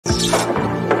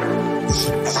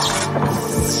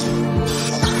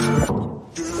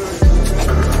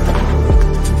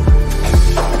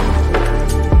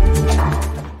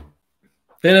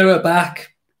Villa are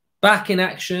back in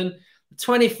action. The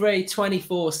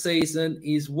 23-24 season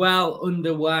is well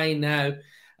underway now.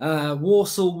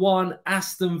 Walsall 1,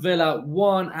 Aston Villa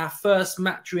 1, our first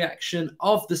match reaction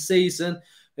of the season.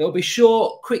 It'll be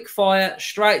short, quick fire,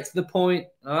 straight to the point.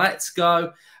 Let's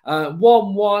go.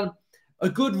 1-1, a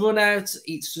good run out.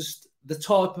 It's just the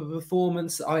type of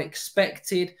performance that I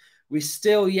expected. We're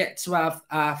still yet to have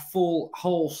our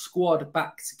whole squad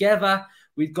back together.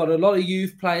 We've got a lot of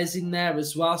youth players in there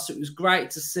as well, so it was great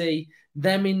to see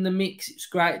them in the mix. It's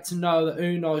great to know that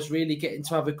Unai's really getting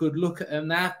to have a good look at them.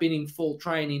 They've been in full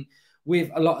training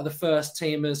with a lot of the first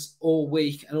teamers all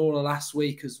week and all of last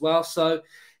week as well. So,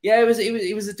 yeah,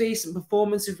 it was a decent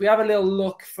performance. If we have a little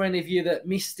look for any of you that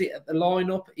missed it at the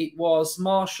lineup, it was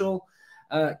Marshall,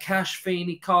 Cash,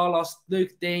 Feeney, Carlos,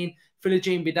 Luke Dean,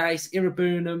 Philogene Bidace,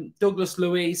 Irabunum, Douglas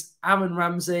Luiz, Aaron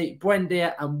Ramsey,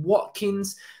 Buendia and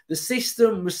Watkins. The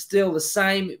system was still the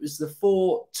same. It was the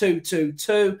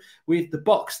 4-2-2-2 with the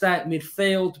boxed out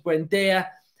midfield. Buendia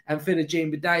and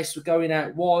Philogene Bidace were going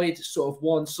out wide,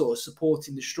 one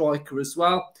supporting the striker as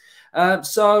well.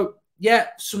 So, yeah,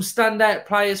 some standout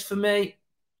players for me,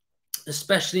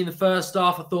 especially in the first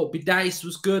half. I thought Bidace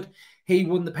was good. He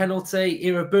won the penalty.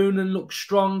 Irabunum looked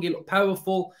strong. He looked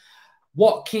powerful.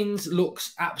 Watkins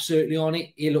looks absolutely on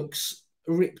it. He looks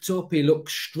ripped up. He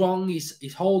looks strong.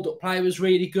 His hold-up play was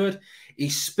really good.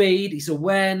 His speed, his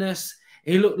awareness.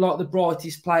 He looked like the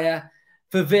brightest player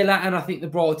for Villa, and I think the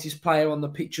brightest player on the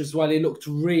pitch as well. He looked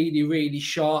really, really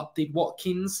sharp, did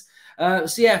Watkins.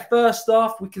 So, yeah, first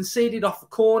off, we conceded off a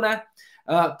corner.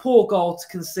 Poor goal to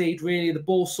concede, really. The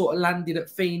ball sort of landed at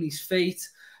Feeney's feet,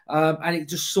 and it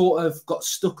just sort of got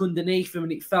stuck underneath him,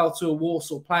 and it fell to a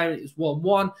Walsall player, and it was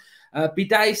 1-1.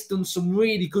 Bidace done some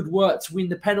really good work to win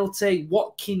the penalty.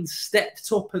 Watkins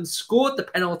stepped up and scored the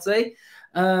penalty.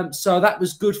 So that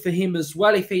was good for him as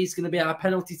well if he's going to be our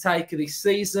penalty taker this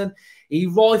season. He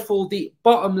rifled it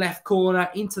bottom left corner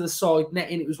into the side net,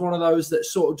 and it was one of those that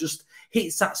sort of just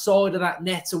hits that side of that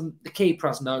net, and the keeper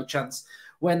has no chance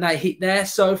when they hit there.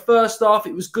 So first off,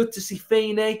 it was good to see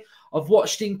Feeney. I've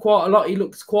watched him quite a lot. He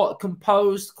looks quite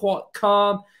composed, quite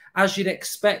calm, as you'd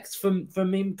expect from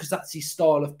him, because that's his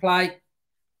style of play.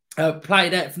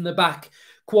 Played out from the back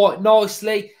quite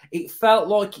nicely. It felt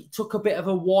like it took a bit of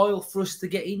a while for us to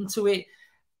get into it,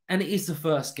 and it is the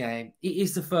first game. It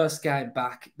is the first game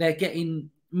back. They're getting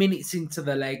minutes into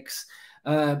the legs.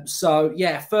 So,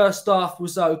 yeah, first half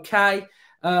was okay.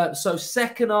 So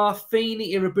second half,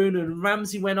 Feeney, Irabuna and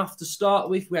Ramsey went off to start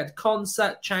with. We had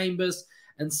Concert, Chambers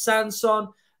and Sanson.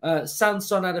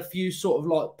 Sanson had a few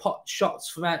pot shots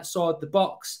from outside the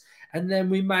box. And then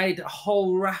we made a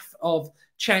whole raft of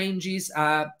changes.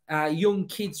 Our young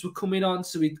kids were coming on.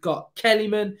 So we'd got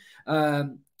Kellyman,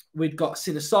 we'd got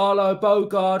Sinisalo,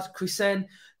 Bogard, Chrisen,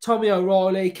 Tommy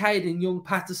O'Reilly, Caden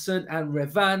Young-Patterson and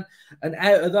Revan. And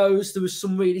out of those, there was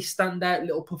some really standout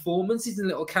little performances and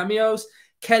little cameos.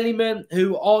 Kellyman,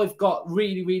 who I've got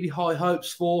really, really high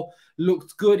hopes for,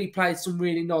 looked good. He played some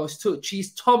really nice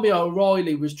touches. Tommy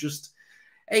O'Reilly was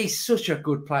he's such a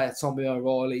good player, Tommy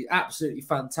O'Reilly. Absolutely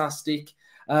fantastic.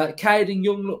 Caden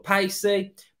Young looked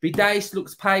pacey. Bidace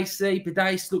looked pacey.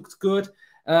 Bidace looked good.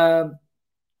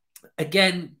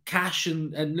 Again, Cash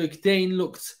and Luke Dean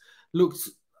looked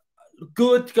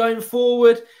good going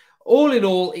forward. All in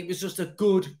all, it was just a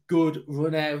good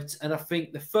run out. And I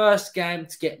think the first game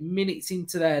to get minutes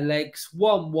into their legs,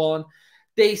 1-1,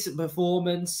 decent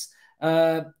performance.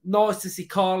 Nice to see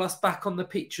Carlos back on the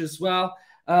pitch as well.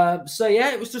 So,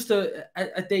 yeah, it was just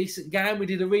a decent game. We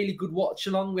did a really good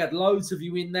watch-along. We had loads of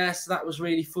you in there, so that was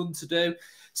really fun to do.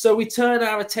 So we turn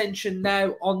our attention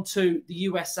now onto the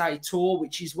USA Tour,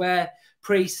 which is where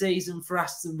pre-season for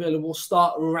Aston Villa will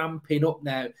start ramping up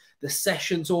now. The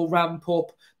sessions will ramp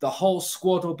up. The whole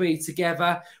squad will be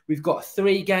together. We've got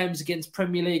 3 games against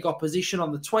Premier League opposition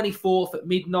on the 24th at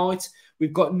midnight.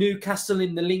 We've got Newcastle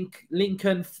in the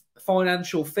Lincoln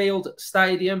Financial Field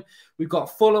Stadium. We've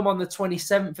got Fulham on the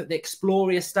 27th at the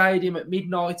Exploria Stadium at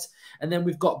midnight. And then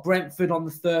we've got Brentford on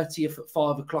the 30th at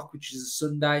 5 o'clock, which is a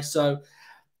Sunday. So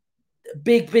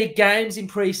big games in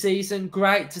pre-season.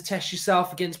 Great to test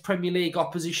yourself against Premier League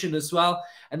opposition as well.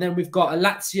 And then we've got a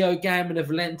Lazio game and a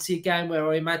Valencia game where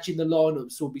I imagine the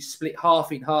lineups will be split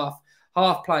half in half.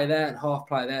 Half play there and half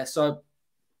play there. So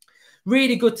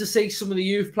really good to see some of the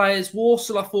youth players.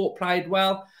 Walsall, I thought, played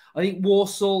well. I think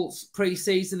Walsall's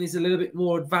pre-season is a little bit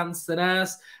more advanced than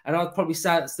ours. And I'd probably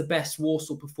say that's the best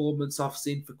Walsall performance I've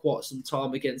seen for quite some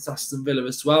time against Aston Villa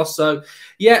as well. So,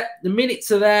 yeah, the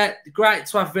minutes are there. Great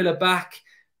to have Villa back.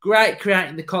 Great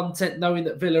creating the content, knowing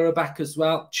that Villa are back as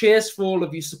well. Cheers for all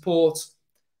of your support.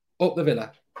 Up the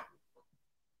Villa.